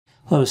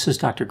Hello, this is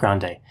Dr.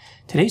 Grande.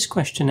 Today's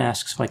question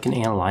asks if I can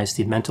analyze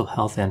the mental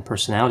health and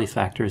personality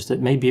factors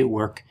that may be at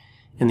work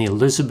in the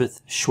Elizabeth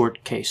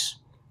Short case.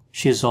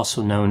 She is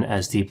also known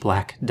as the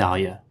Black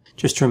Dahlia.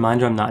 Just a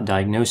reminder, I'm not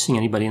diagnosing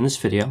anybody in this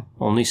video,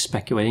 only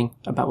speculating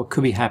about what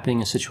could be happening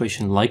in a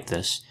situation like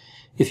this.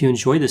 If you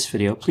enjoyed this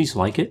video, please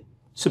like it,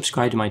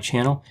 subscribe to my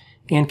channel,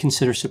 and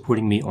consider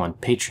supporting me on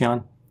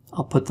Patreon.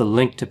 I'll put the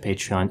link to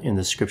Patreon in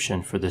the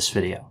description for this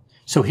video.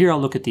 So here I'll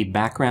look at the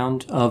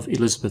background of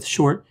Elizabeth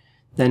Short,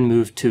 then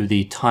move to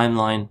the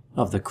timeline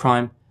of the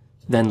crime,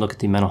 then look at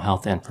the mental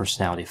health and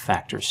personality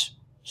factors.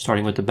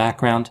 Starting with the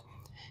background,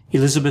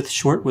 Elizabeth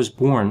Short was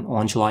born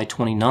on July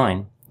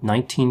 29,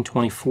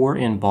 1924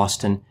 in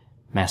Boston,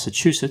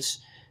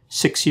 Massachusetts.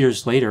 6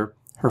 years later,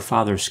 her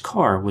father's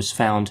car was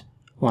found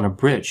on a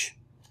bridge.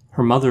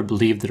 Her mother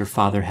believed that her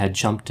father had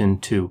jumped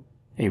into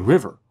a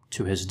river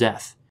to his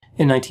death.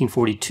 In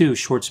 1942,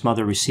 Short's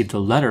mother received a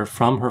letter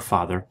from her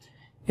father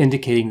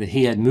indicating that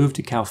he had moved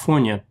to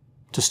California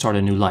to start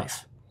a new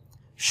life.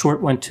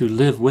 Short went to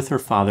live with her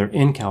father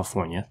in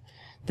California.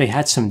 They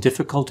had some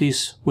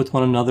difficulties with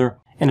one another,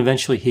 and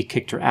eventually he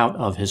kicked her out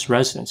of his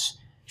residence.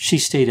 She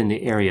stayed in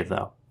the area,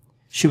 though.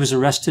 She was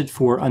arrested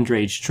for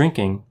underage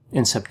drinking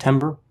in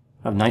September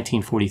of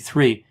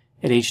 1943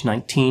 at age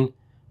 19,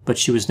 but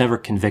she was never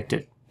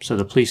convicted. So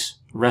the police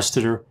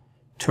arrested her,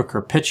 took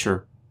her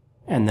picture,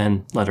 and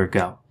then let her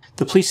go.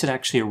 The police had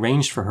actually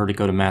arranged for her to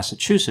go to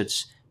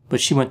Massachusetts, but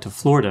she went to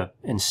Florida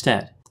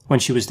instead. When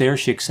she was there,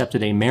 she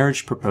accepted a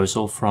marriage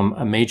proposal from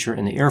a major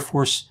in the Air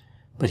Force,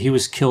 but he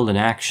was killed in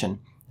action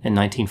in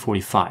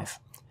 1945.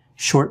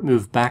 Short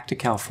moved back to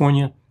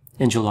California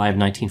in July of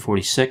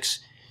 1946.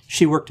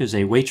 She worked as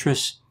a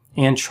waitress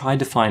and tried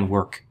to find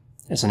work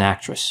as an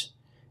actress.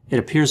 It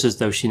appears as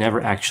though she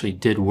never actually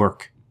did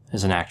work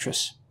as an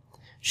actress.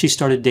 She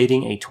started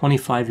dating a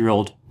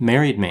 25-year-old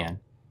married man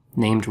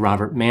named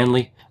Robert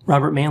Manley.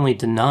 Robert Manley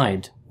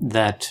denied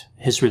that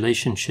his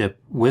relationship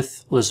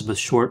with Elizabeth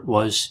Short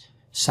was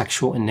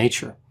sexual in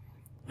nature.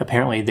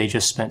 Apparently, they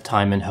just spent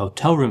time in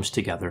hotel rooms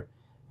together,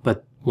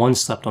 but one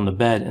slept on the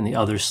bed and the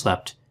other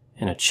slept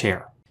in a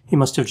chair. He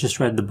must have just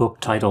read the book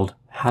titled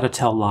How to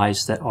Tell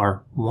Lies That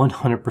Are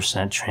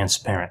 100%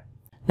 Transparent.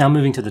 Now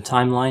moving to the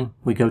timeline,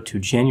 we go to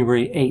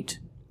January 8,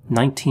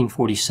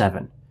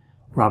 1947.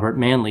 Robert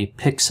Manley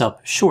picks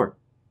up Short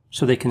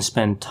so they can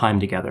spend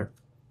time together.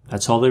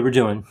 That's all they were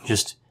doing,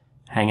 just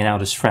hanging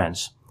out as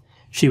friends.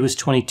 She was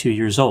 22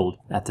 years old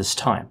at this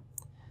time.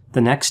 The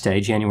next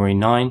day, January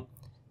 9,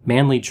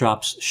 Manley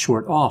drops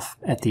Short off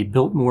at the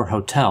Biltmore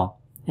Hotel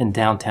in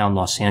downtown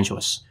Los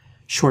Angeles.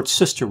 Short's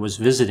sister was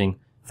visiting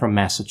from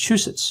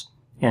Massachusetts,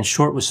 and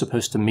Short was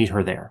supposed to meet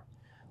her there.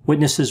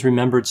 Witnesses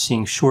remembered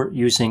seeing Short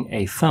using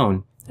a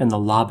phone in the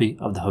lobby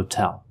of the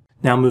hotel.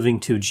 Now moving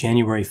to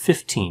January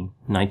 15,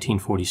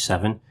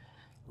 1947,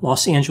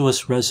 Los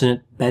Angeles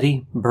resident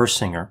Betty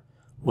Bersinger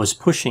was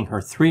pushing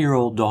her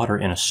 3-year-old daughter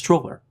in a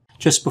stroller.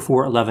 Just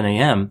before 11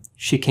 a.m.,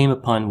 she came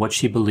upon what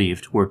she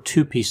believed were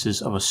 2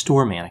 pieces of a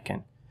store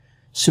mannequin.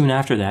 Soon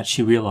after that,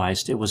 she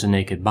realized it was a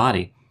naked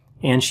body,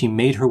 and she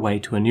made her way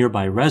to a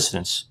nearby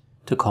residence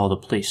to call the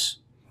police.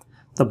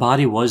 The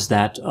body was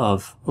that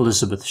of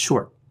Elizabeth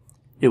Short.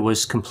 It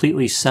was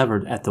completely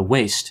severed at the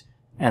waist,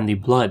 and the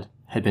blood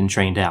had been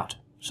drained out,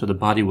 so the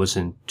body was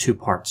in 2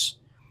 parts.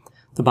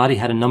 The body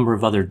had a number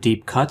of other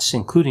deep cuts,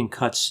 including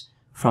cuts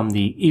from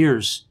the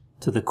ears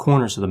to the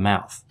corners of the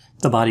mouth.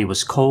 The body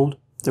was cold.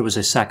 There was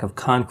a sack of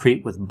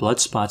concrete with blood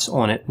spots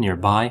on it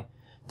nearby.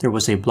 There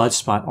was a blood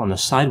spot on the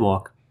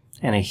sidewalk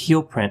and a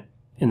heel print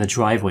in the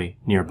driveway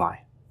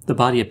nearby. The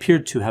body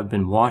appeared to have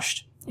been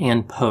washed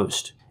and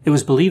posed. It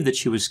was believed that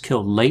she was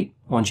killed late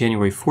on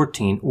January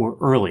 14 or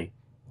early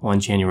on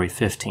January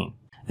 15.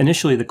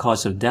 Initially, the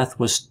cause of death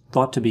was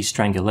thought to be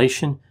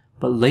strangulation,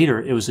 but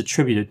later it was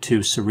attributed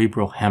to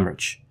cerebral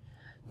hemorrhage.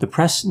 The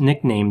press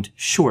nicknamed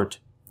Short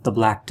the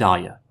Black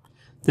Dahlia.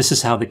 This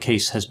is how the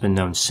case has been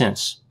known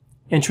since.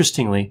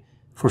 Interestingly,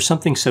 for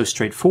something so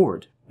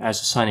straightforward as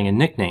assigning a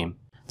nickname,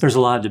 there's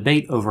a lot of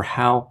debate over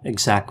how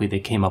exactly they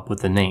came up with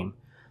the name.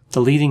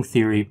 The leading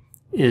theory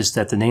is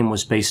that the name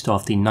was based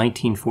off the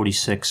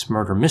 1946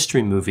 murder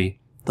mystery movie,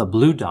 The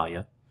Blue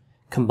Dahlia,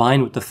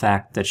 combined with the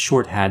fact that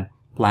Short had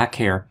black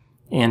hair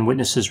and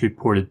witnesses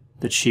reported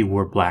that she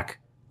wore black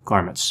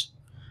garments.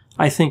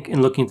 I think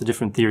in looking at the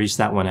different theories,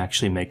 that one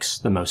actually makes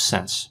the most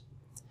sense.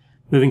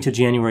 Moving to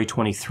January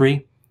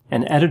 23,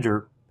 an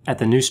editor at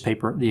the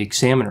newspaper The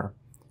Examiner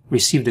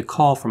received a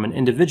call from an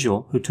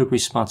individual who took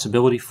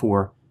responsibility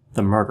for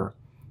the murder.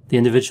 The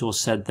individual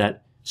said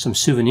that some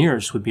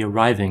souvenirs would be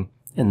arriving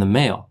in the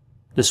mail.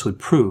 This would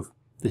prove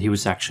that he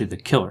was actually the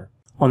killer.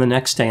 On the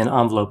next day, an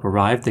envelope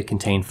arrived that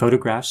contained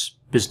photographs,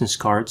 business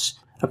cards,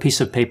 a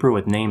piece of paper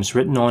with names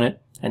written on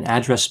it, an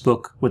address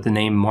book with the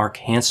name Mark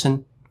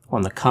Hansen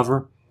on the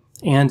cover,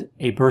 and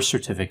a birth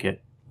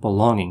certificate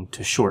belonging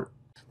to Short.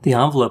 The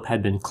envelope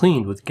had been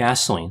cleaned with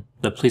gasoline.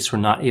 The police were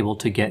not able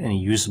to get any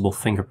usable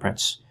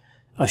fingerprints.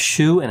 A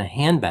shoe and a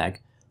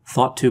handbag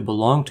thought to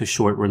belong to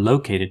Short were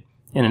located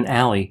in an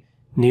alley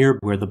near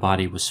where the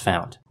body was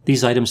found.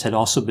 These items had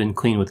also been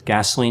cleaned with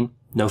gasoline.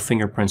 No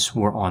fingerprints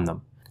were on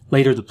them.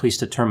 Later, the police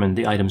determined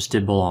the items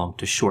did belong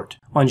to Short.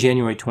 On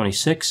January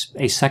 26,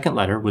 a second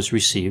letter was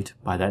received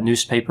by that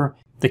newspaper.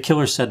 The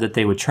killer said that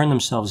they would turn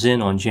themselves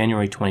in on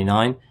January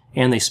 29,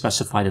 and they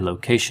specified a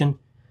location.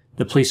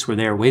 The police were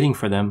there waiting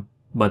for them,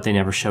 but they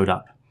never showed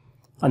up.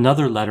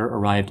 Another letter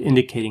arrived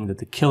indicating that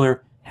the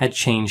killer had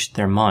changed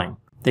their mind.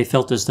 They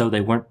felt as though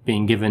they weren't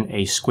being given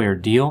a square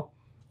deal,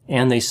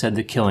 and they said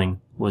the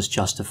killing was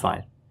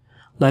justified.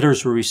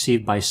 Letters were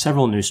received by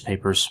several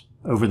newspapers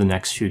over the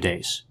next few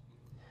days.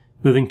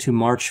 Moving to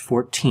March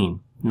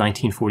 14,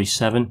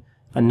 1947,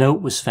 a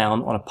note was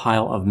found on a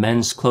pile of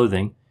men's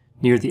clothing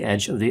near the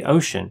edge of the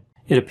ocean.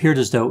 It appeared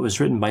as though it was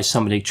written by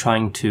somebody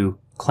trying to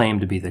claim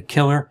to be the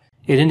killer.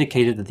 It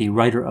indicated that the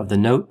writer of the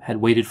note had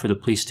waited for the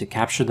police to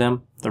capture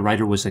them. The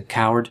writer was a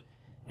coward,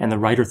 and the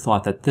writer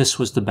thought that this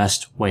was the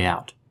best way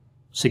out,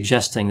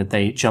 suggesting that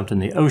they jumped in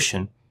the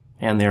ocean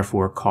and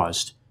therefore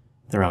caused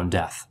their own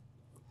death.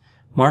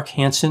 Mark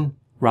Hansen,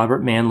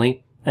 Robert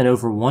Manley, and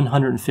over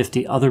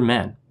 150 other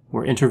men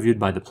were interviewed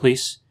by the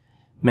police.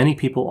 Many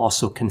people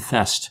also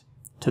confessed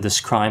to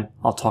this crime.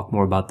 I'll talk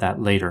more about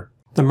that later.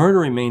 The murder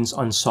remains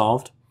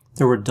unsolved.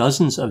 There were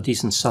dozens of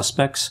decent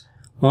suspects.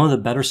 One of the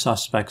better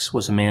suspects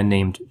was a man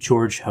named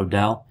George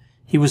Hodel.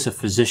 He was a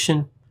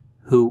physician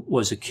who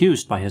was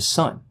accused by his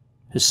son.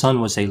 His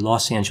son was a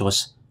Los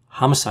Angeles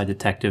homicide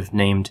detective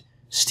named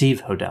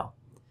Steve Hodel.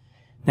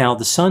 Now,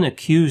 the son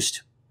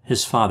accused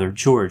his father,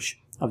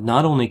 George, of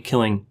not only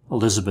killing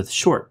Elizabeth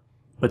Short,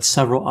 but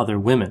several other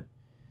women.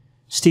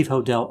 Steve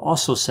Hodel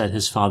also said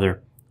his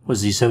father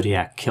was the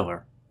Zodiac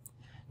killer.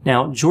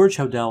 Now, George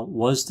Hodel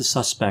was the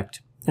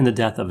suspect in the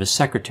death of his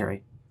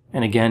secretary,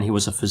 and again, he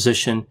was a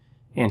physician,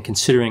 and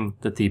considering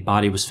that the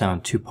body was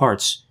found 2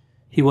 parts,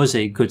 he was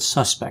a good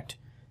suspect.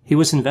 He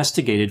was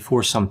investigated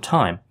for some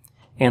time,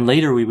 and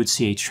later we would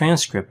see a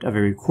transcript of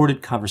a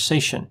recorded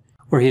conversation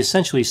where he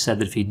essentially said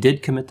that if he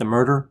did commit the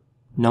murder,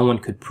 no one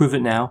could prove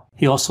it now.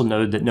 He also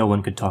noted that no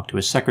one could talk to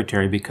his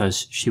secretary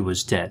because she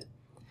was dead.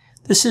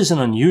 This is an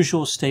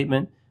unusual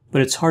statement,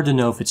 but it's hard to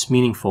know if it's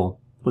meaningful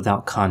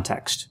without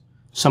context.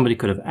 Somebody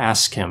could have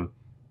asked him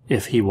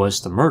if he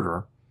was the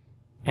murderer,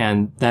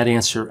 and that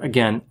answer,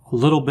 again, a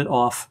little bit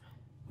off,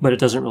 but it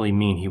doesn't really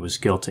mean he was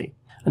guilty.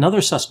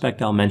 Another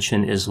suspect I'll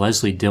mention is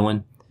Leslie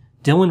Dillon.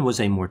 Dillon was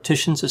a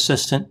mortician's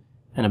assistant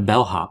and a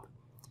bellhop.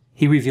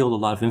 He revealed a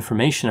lot of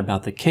information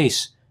about the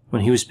case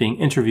when he was being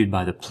interviewed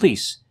by the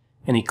police,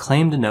 and he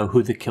claimed to know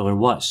who the killer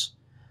was.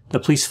 The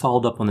police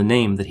followed up on the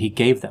name that he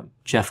gave them,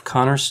 Jeff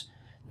Connors.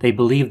 They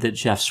believed that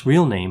Jeff's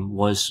real name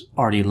was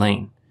Artie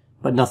Lane,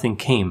 but nothing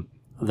came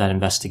of that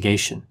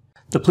investigation.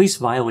 The police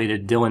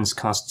violated Dillon's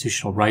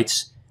constitutional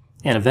rights,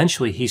 and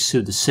eventually he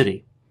sued the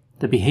city.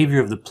 The behavior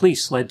of the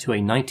police led to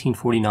a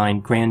 1949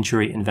 grand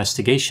jury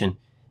investigation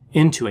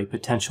into a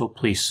potential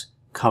police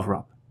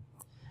cover-up.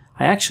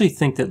 I actually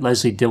think that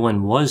Leslie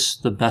Dillon was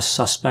the best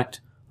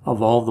suspect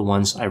of all the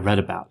ones I read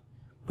about.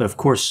 But of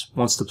course,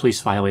 once the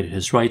police violated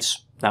his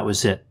rights, that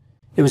was it.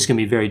 It was going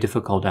to be very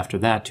difficult after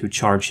that to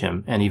charge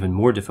him, and even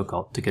more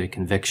difficult to get a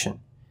conviction.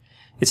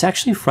 It's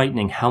actually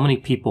frightening how many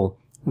people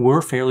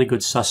were fairly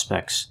good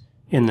suspects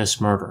in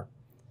this murder.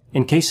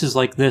 In cases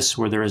like this,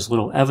 where there is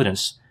little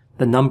evidence,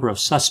 the number of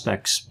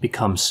suspects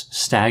becomes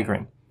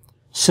staggering,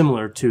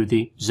 similar to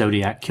the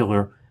Zodiac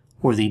killer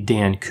or the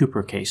Dan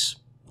Cooper case,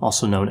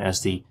 also known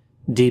as the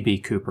D.B.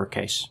 Cooper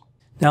case.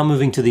 Now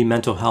moving to the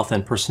mental health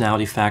and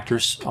personality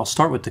factors, I'll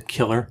start with the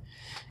killer.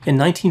 In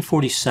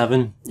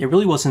 1947, it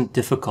really wasn't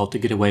difficult to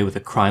get away with a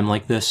crime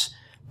like this,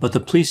 but the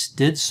police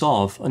did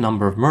solve a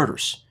number of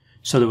murders,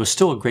 so there was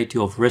still a great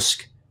deal of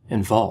risk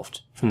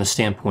involved from the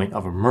standpoint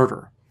of a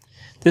murder.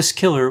 This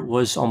killer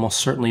was almost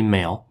certainly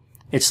male.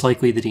 It's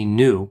likely that he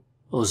knew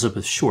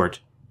Elizabeth Short.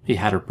 He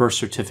had her birth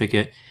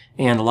certificate,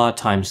 and a lot of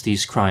times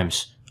these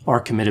crimes are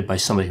committed by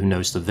somebody who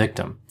knows the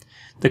victim.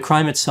 The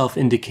crime itself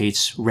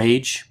indicates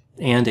rage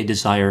and a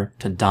desire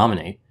to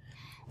dominate.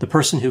 The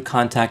person who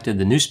contacted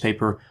the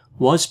newspaper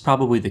was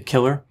probably the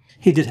killer.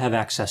 He did have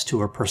access to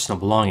her personal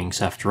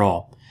belongings, after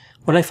all.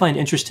 What I find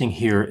interesting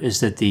here is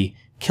that the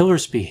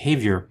killer's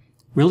behavior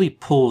really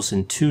pulls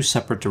in 2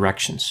 separate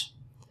directions.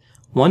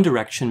 One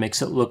direction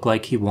makes it look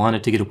like he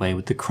wanted to get away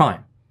with the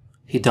crime.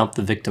 He dumped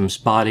the victim's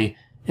body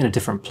in a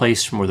different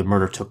place from where the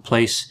murder took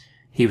place.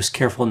 He was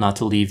careful not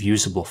to leave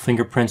usable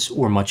fingerprints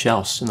or much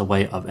else in the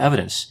way of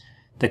evidence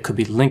that could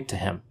be linked to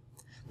him.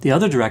 The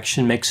other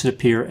direction makes it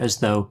appear as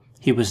though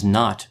he was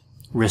not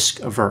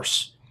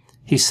risk-averse.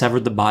 He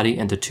severed the body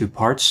into 2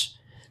 parts.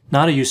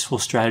 Not a useful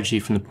strategy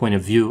from the point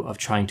of view of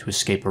trying to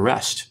escape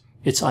arrest.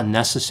 It's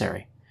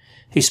unnecessary.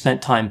 He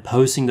spent time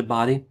posing the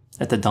body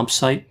at the dump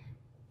site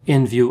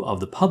in view of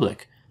the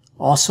public.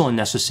 Also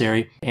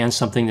unnecessary, and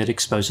something that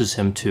exposes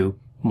him to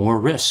more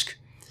risk.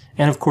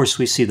 And of course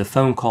we see the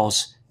phone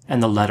calls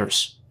and the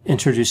letters,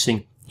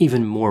 introducing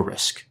even more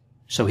risk.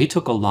 So he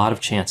took a lot of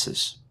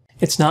chances.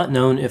 It's not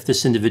known if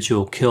this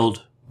individual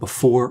killed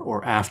before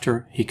or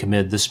after he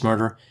committed this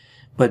murder,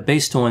 but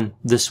based on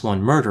this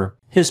one murder,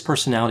 his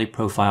personality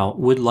profile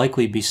would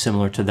likely be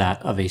similar to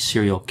that of a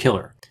serial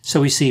killer.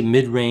 So we see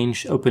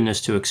mid-range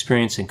openness to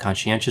experience and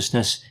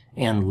conscientiousness,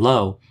 and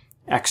low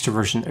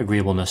extroversion,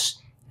 agreeableness,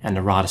 and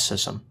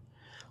neuroticism.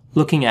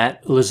 Looking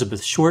at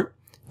Elizabeth Short,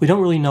 we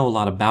don't really know a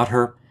lot about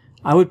her.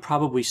 I would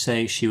probably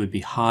say she would be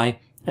high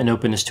in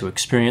openness to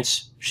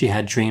experience. She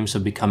had dreams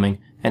of becoming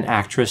an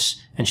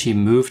actress, and she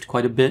moved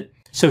quite a bit,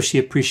 so she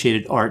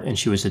appreciated art and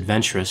she was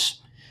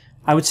adventurous.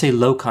 I would say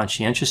low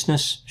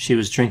conscientiousness. She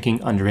was drinking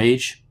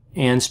underage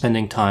and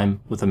spending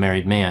time with a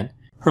married man.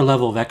 Her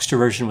level of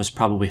extroversion was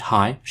probably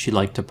high. She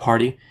liked to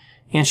party,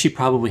 and she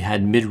probably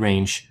had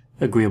mid-range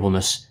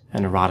agreeableness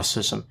and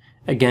neuroticism.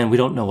 Again, we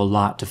don't know a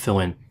lot to fill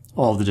in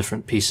all the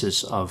different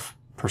pieces of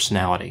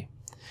personality.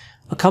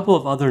 A couple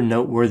of other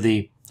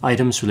noteworthy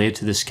items related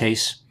to this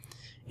case.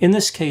 In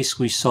this case,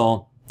 we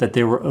saw that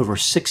there were over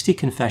 60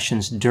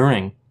 confessions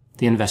during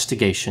the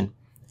investigation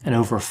and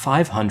over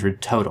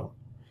 500 total.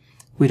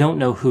 We don't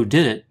know who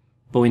did it,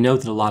 but we know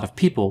that a lot of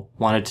people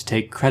wanted to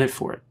take credit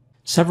for it.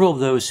 Several of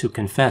those who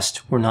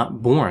confessed were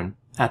not born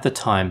at the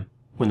time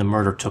when the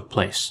murder took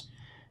place,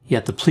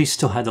 yet the police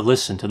still had to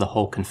listen to the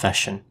whole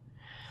confession.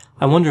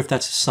 I wonder if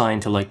that's a sign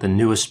to like the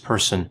newest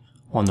person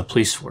on the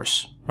police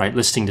force, right?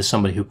 Listening to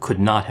somebody who could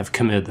not have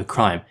committed the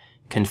crime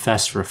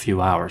confess for a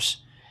few hours.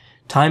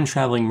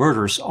 Time-traveling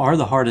murders are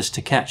the hardest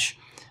to catch,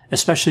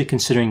 especially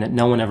considering that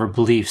no one ever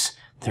believes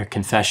their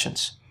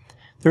confessions.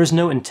 There is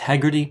no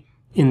integrity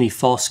in the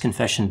false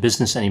confession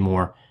business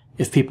anymore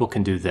if people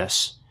can do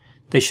this.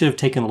 They should have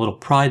taken a little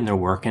pride in their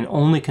work and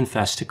only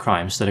confessed to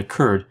crimes that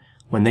occurred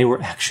when they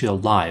were actually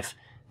alive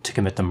to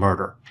commit the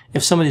murder.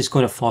 If somebody's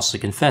going to falsely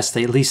confess,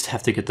 they at least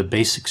have to get the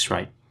basics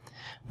right.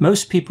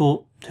 Most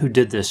people who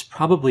did this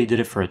probably did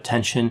it for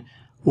attention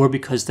or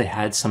because they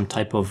had some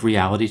type of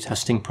reality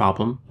testing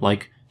problem,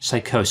 like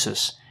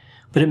psychosis.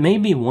 But it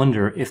made me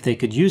wonder if they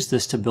could use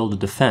this to build a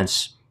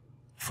defense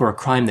for a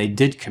crime they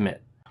did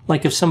commit.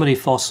 Like if somebody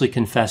falsely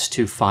confessed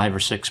to 5 or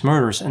 6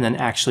 murders and then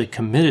actually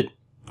committed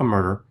a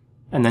murder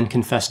and then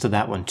confessed to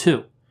that one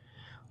too.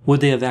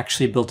 Would they have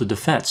actually built a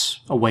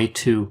defense, a way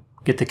to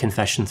get the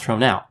confession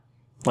thrown out?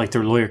 Like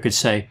their lawyer could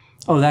say,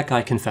 oh, that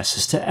guy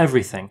confesses to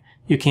everything.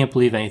 You can't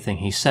believe anything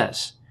he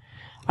says.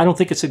 I don't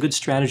think it's a good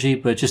strategy,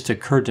 but it just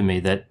occurred to me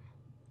that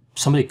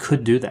somebody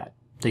could do that.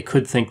 They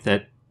could think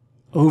that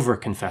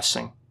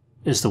over-confessing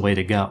is the way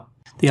to go.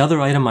 The other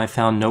item I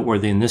found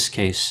noteworthy in this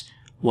case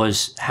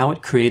was how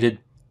it created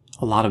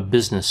a lot of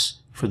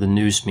business for the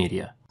news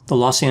media. The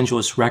Los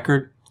Angeles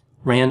Record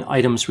ran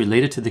items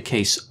related to the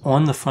case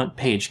on the front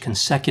page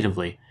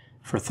consecutively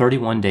for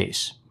 31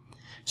 days.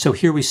 So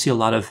here we see a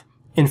lot of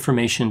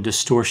information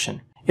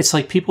distortion. It's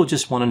like people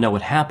just want to know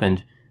what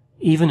happened,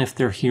 even if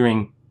they're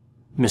hearing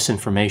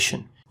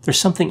misinformation. There's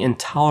something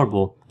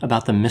intolerable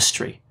about the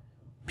mystery.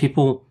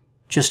 People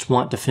just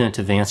want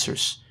definitive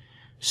answers.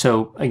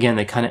 So again,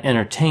 they kind of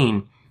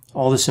entertain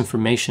all this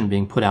information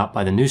being put out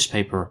by the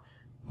newspaper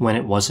when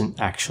it wasn't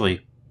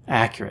actually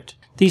accurate.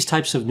 These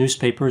types of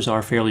newspapers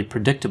are fairly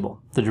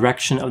predictable. The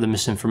direction of the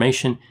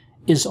misinformation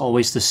is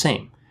always the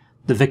same.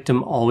 The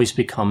victim always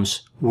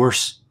becomes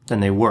worse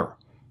than they were.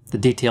 The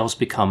details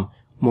become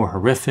more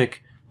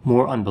horrific,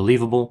 more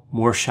unbelievable,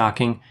 more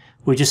shocking.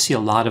 We just see a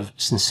lot of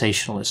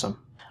sensationalism.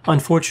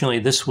 Unfortunately,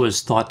 this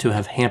was thought to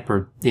have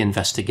hampered the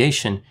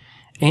investigation,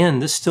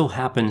 and this still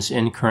happens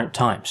in current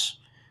times.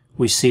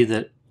 We see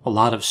that a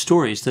lot of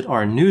stories that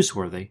are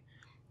newsworthy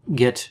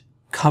get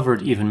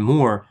covered even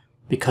more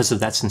because of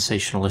that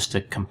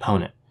sensationalistic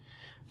component.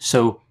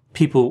 So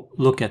people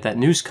look at that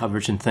news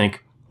coverage and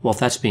think, well, if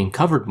that's being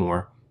covered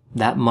more,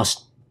 that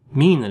must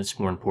mean that it's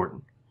more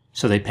important.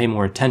 So they pay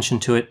more attention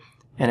to it,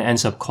 and it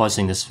ends up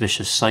causing this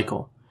vicious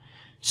cycle.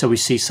 So we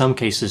see some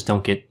cases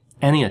don't get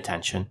any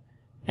attention,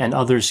 and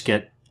others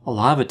get a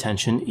lot of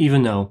attention,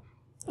 even though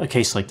a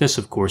case like this,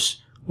 of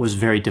course, was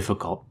very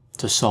difficult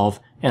to solve,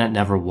 and it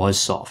never was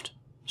solved.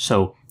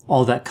 So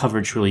all that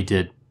coverage really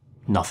did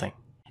nothing.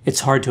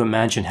 It's hard to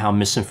imagine how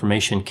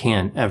misinformation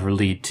can ever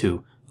lead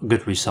to a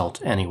good result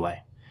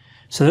anyway.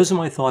 So those are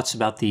my thoughts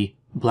about the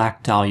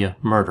Black Dahlia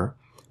murder.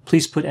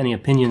 Please put any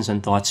opinions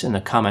and thoughts in the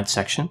comment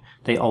section.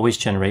 They always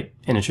generate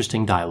an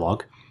interesting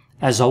dialogue.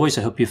 As always,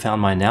 I hope you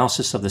found my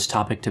analysis of this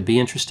topic to be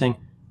interesting.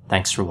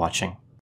 Thanks for watching.